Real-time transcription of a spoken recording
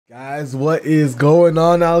Guys, what is going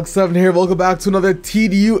on? Alex7 here. Welcome back to another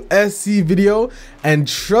TDUSC video. And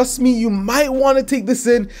trust me, you might want to take this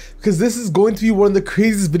in because this is going to be one of the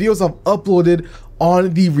craziest videos I've uploaded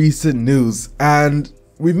on the recent news. And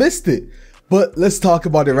we missed it. But let's talk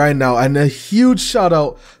about it right now. And a huge shout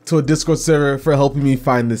out to a Discord server for helping me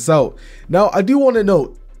find this out. Now, I do want to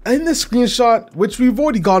note, in this screenshot, which we've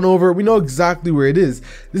already gone over, we know exactly where it is.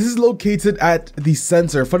 This is located at the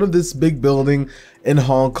center, in front of this big building in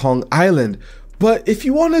Hong Kong Island. But if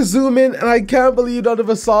you want to zoom in, and I can't believe none of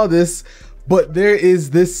us saw this, but there is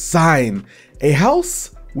this sign. A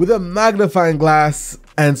house with a magnifying glass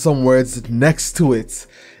and some words next to it.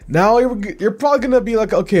 Now, you're probably going to be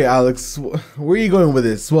like, okay, Alex, where are you going with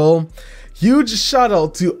this? Well, huge shout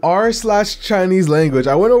out to r/Chinese language.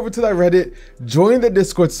 I went over to that Reddit, joined the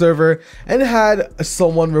Discord server, and had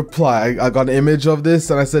someone reply. I got an image of this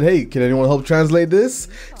and I said, hey, can anyone help translate this?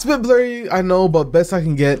 It's a bit blurry, I know, but best I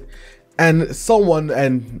can get. And someone,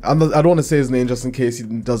 and I don't want to say his name just in case he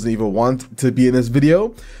doesn't even want to be in this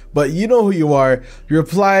video, but you know who you are. You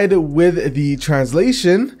replied with the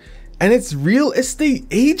translation, and it's real estate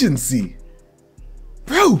agency.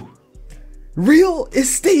 Bro, real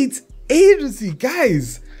estate agency,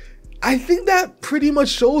 guys. I think that pretty much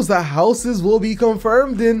shows that houses will be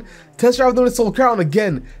confirmed in test drive notice Soul Crown.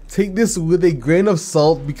 Again, take this with a grain of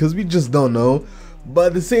salt because we just don't know, but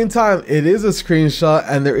at the same time it is a screenshot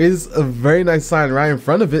and there is a very nice sign right in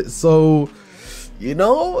front of it, so you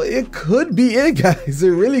know, it could be it, guys. It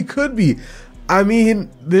really could be. I mean,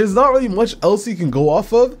 there's not really much else you can go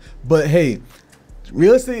off of, but hey,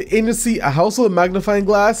 real estate agency, a house with a magnifying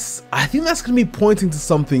glass, I think that's gonna be pointing to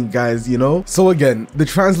something, guys, you know? So again, the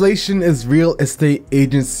translation is real estate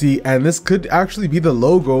agency, and this could actually be the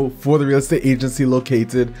logo for the real estate agency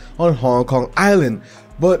located on Hong Kong Island.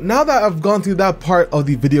 But now that I've gone through that part of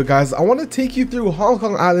the video, guys, I want to take you through Hong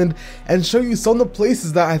Kong Island and show you some of the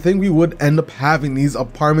places that I think we would end up having these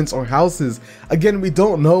apartments or houses. Again, we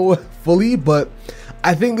don't know fully, but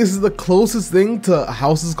I think this is the closest thing to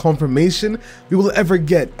houses confirmation we will ever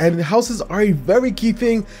get, and houses are a very key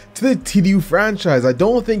thing to the TDU franchise. I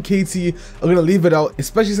don't think KT are going to leave it out,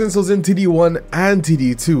 especially since it was in TD1 and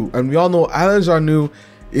TD2, and we all know Alan Jarnu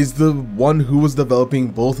is the one who was developing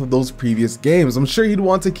both of those previous games. I'm sure he'd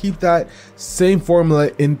want to keep that same formula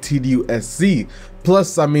in TDUSC.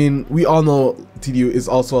 Plus, I mean, we all know TDU is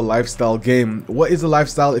also a lifestyle game. What is a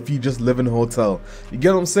lifestyle if you just live in a hotel? You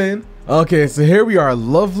get what I'm saying? Okay, so here we are,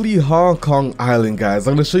 lovely Hong Kong Island, guys.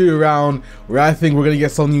 I'm gonna show you around where I think we're gonna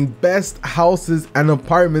get some of the best houses and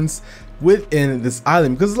apartments within this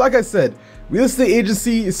island. Because like I said, real estate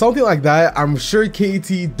agency, something like that, I'm sure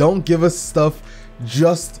KT don't give us stuff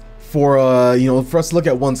just for you know, for us to look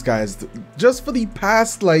at once, guys. Just for the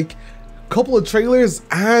past like couple of trailers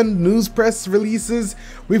and news press releases,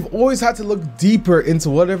 we've always had to look deeper into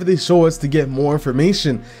whatever they show us to get more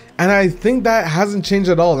information, and I think that hasn't changed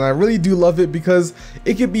at all. And I really do love it because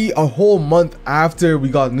it could be a whole month after we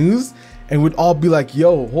got news and we'd all be like,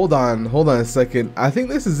 yo, hold on a second, I think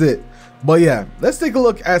this is it. But yeah, let's take a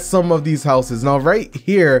look at some of these houses. Now right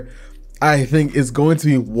here, I think is going to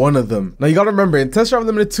be one of them. Now you gotta remember, in Test Drive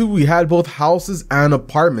Limited 2, we had both houses and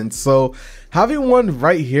apartments. So having one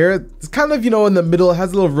right here, it's kind of, you know, in the middle. It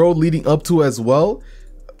has a little road leading up to as well.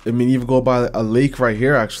 I mean, even go by a lake right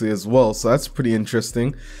here actually as well. So that's pretty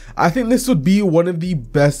interesting. I think this would be one of the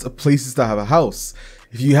best places to have a house.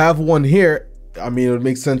 If you have one here, I mean, it would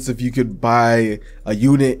make sense if you could buy a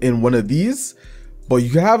unit in one of these. But you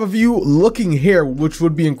can have a view looking here, which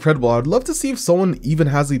would be incredible. I'd love to see if someone even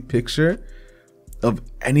has a picture of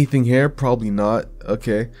anything here. Probably not.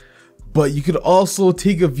 Okay. But you could also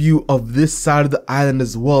take a view of this side of the island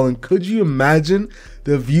as well. And could you imagine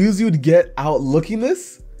the views you would get out looking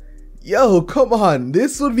this? Yo, come on.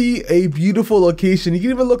 This would be a beautiful location. You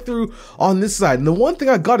can even look through on this side. And the one thing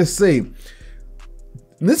I gotta say,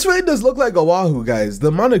 this really does look like Oahu, guys. The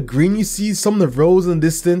amount of green you see, some of the roads in the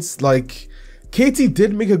distance, like, KT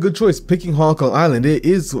did make a good choice picking Hong Kong Island. It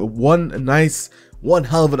is one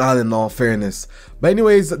hell of an island in all fairness. But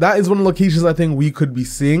anyways, that is one of the locations I think we could be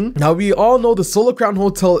seeing. Now we all know the Solar Crown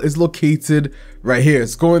Hotel is located right here.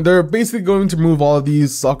 They're basically going to remove all of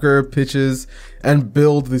these soccer pitches and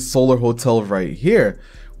build the Solar Hotel right here,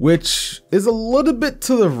 which is a little bit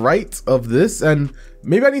to the right of this. And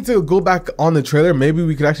maybe I need to go back on the trailer. Maybe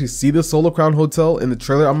we could actually see the Solar Crown Hotel in the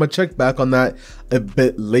trailer. I'm gonna check back on that a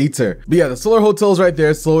bit later. But yeah, the Solar Hotel is right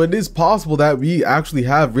there. So it is possible that we actually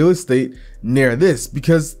have real estate near this,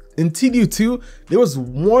 because in TDU2, there was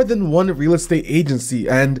more than one real estate agency,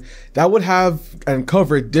 and that would have and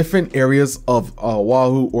cover different areas of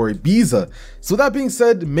Oahu or Ibiza. So that being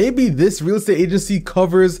said, maybe this real estate agency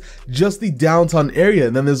covers just the downtown area,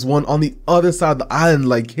 and then there's one on the other side of the island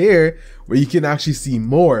like here where you can actually see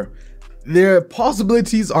more. Their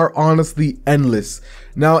possibilities are honestly endless.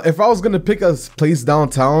 Now, if I was gonna pick a place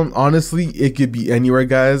downtown, honestly, it could be anywhere,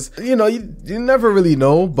 guys. You know, you never really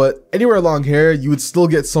know, but anywhere along here, you would still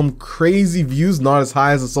get some crazy views, not as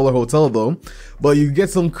high as the Solar Hotel though, but you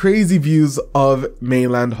get some crazy views of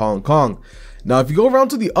mainland Hong Kong. Now, if you go around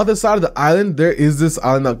to the other side of the island, there is this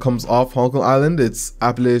island that comes off Hong Kong Island. It's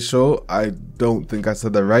Appelé Show. I don't think I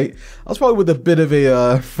said that right. I was probably with a bit of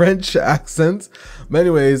a French accent. But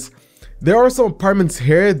anyways, there are some apartments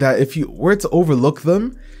here that if you were to overlook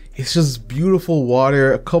them, it's just beautiful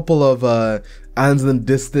water, a couple of islands in the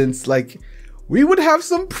distance. Like, we would have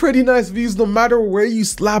some pretty nice views no matter where you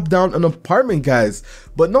slap down an apartment, guys.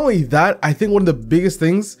 But not only that, I think one of the biggest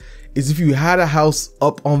things is if you had a house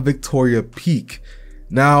up on Victoria Peak.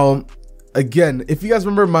 Now, again, if you guys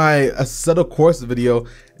remember my Assetto Corsa video,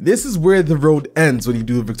 this is where the road ends when you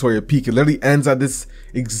do Victoria Peak. It literally ends at this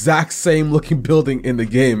exact same looking building in the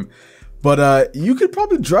game. But you could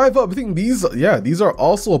probably drive up. I think these are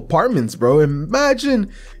also apartments, bro. Imagine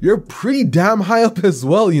you're pretty damn high up as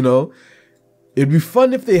well, you know. It'd be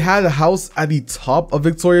fun if they had a house at the top of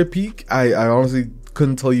Victoria Peak. I honestly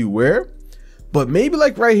couldn't tell you where, but maybe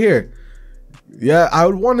like right here. Yeah, I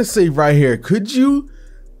would want to say right here. Could you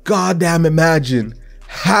goddamn imagine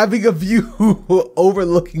having a view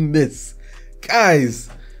overlooking this? Guys,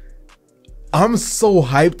 I'm so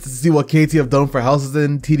hyped to see what KT have done for houses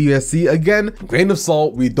in TDUSC. Again, grain of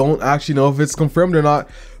salt, we don't actually know if it's confirmed or not,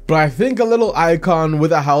 but I think a little icon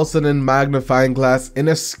with a house and a magnifying glass in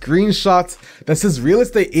a screenshot that says real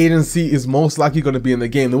estate agency is most likely going to be in the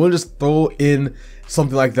game. They won't just throw in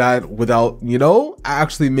something like that without, you know,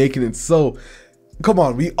 actually making it so. Come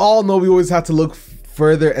on, we all know we always have to look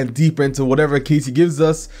further and deeper into whatever KT gives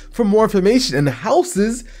us for more information, and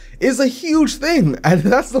houses is a huge thing. And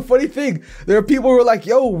that's the funny thing, there are people who are like,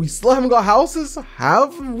 yo, we still haven't got houses.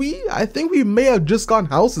 Have we? I think we may have just gotten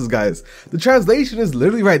houses, guys. The translation is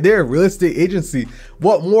literally right there, real estate agency.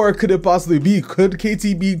 What more could it possibly be? Could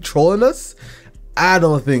KT be trolling us? I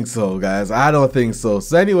don't think so, guys. I don't think so.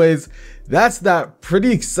 So anyways, that's that.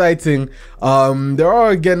 Pretty exciting. There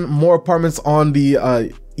are again more apartments on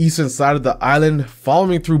the eastern side of the island,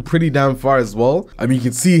 following through pretty damn far as well. I mean, you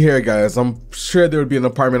can see here, guys, I'm sure there would be an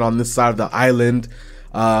apartment on this side of the island.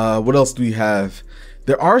 What else do we have?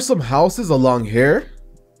 There are some houses along here,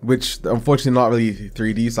 which unfortunately not really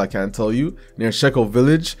 3D, so I can't tell you, near Sheko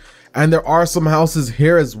Village. And there are some houses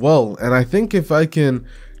here as well, and I think if I can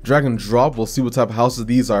drag and drop, we'll see what type of houses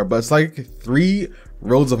these are. But it's like 3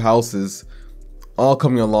 rows of houses all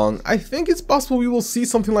coming along. I think it's possible we will see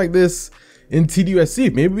something like this in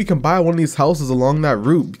TDUSC. Maybe we can buy one of these houses along that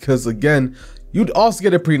route, because again, you'd also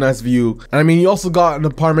get a pretty nice view. And I mean, you also got an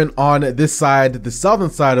apartment on this side, the southern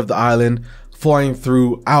side of the island, flying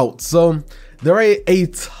through out. So there are a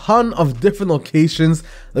ton of different locations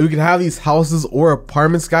that we can have these houses or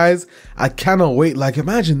apartments, guys. I cannot wait. Like,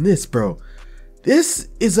 imagine this, bro. This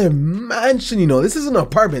is a mansion, you know. This is an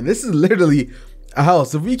apartment. This is literally a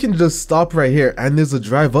house. If we can just stop right here and there's a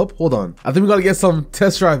drive up, hold on, I think we gotta get some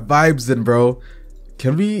test drive vibes in, bro.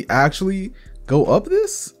 Can we actually go up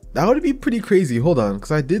this? That would be pretty crazy. Hold on,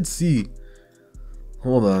 because I did see,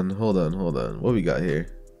 hold on, what we got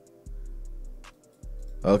here?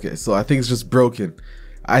 Okay, so I think it's just broken.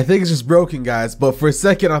 I think it's just broken, guys. But for a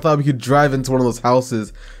second I thought we could drive into one of those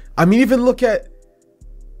houses. I mean, even look at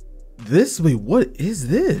this. Wait, what is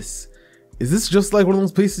this? Is this just like one of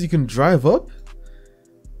those places you can drive up?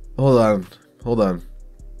 Hold on.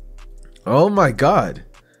 Oh my god.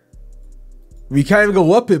 We can't even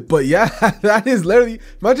go up it, but yeah, that is literally,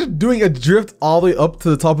 imagine doing a drift all the way up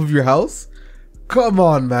to the top of your house. Come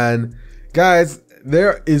on, man. Guys,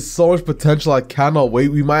 there is so much potential. I cannot wait.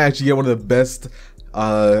 We might actually get one of the best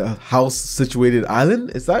house situated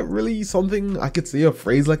island. Is that really something I could say, a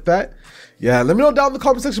phrase like that? Yeah, let me know down in the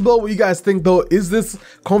comment section below what you guys think though. Is this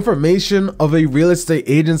confirmation of a real estate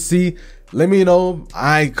agency? Let me know.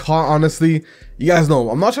 I can't honestly, you guys know,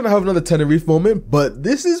 I'm not trying to have another Tenerife moment, but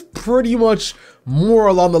this is pretty much more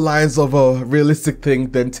along the lines of a realistic thing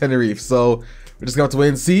than Tenerife. So we're just gonna have to wait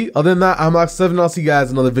and see. Other than that, I'm Logitech 7. I'll see you guys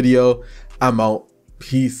in another video. I'm out.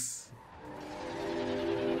 Peace.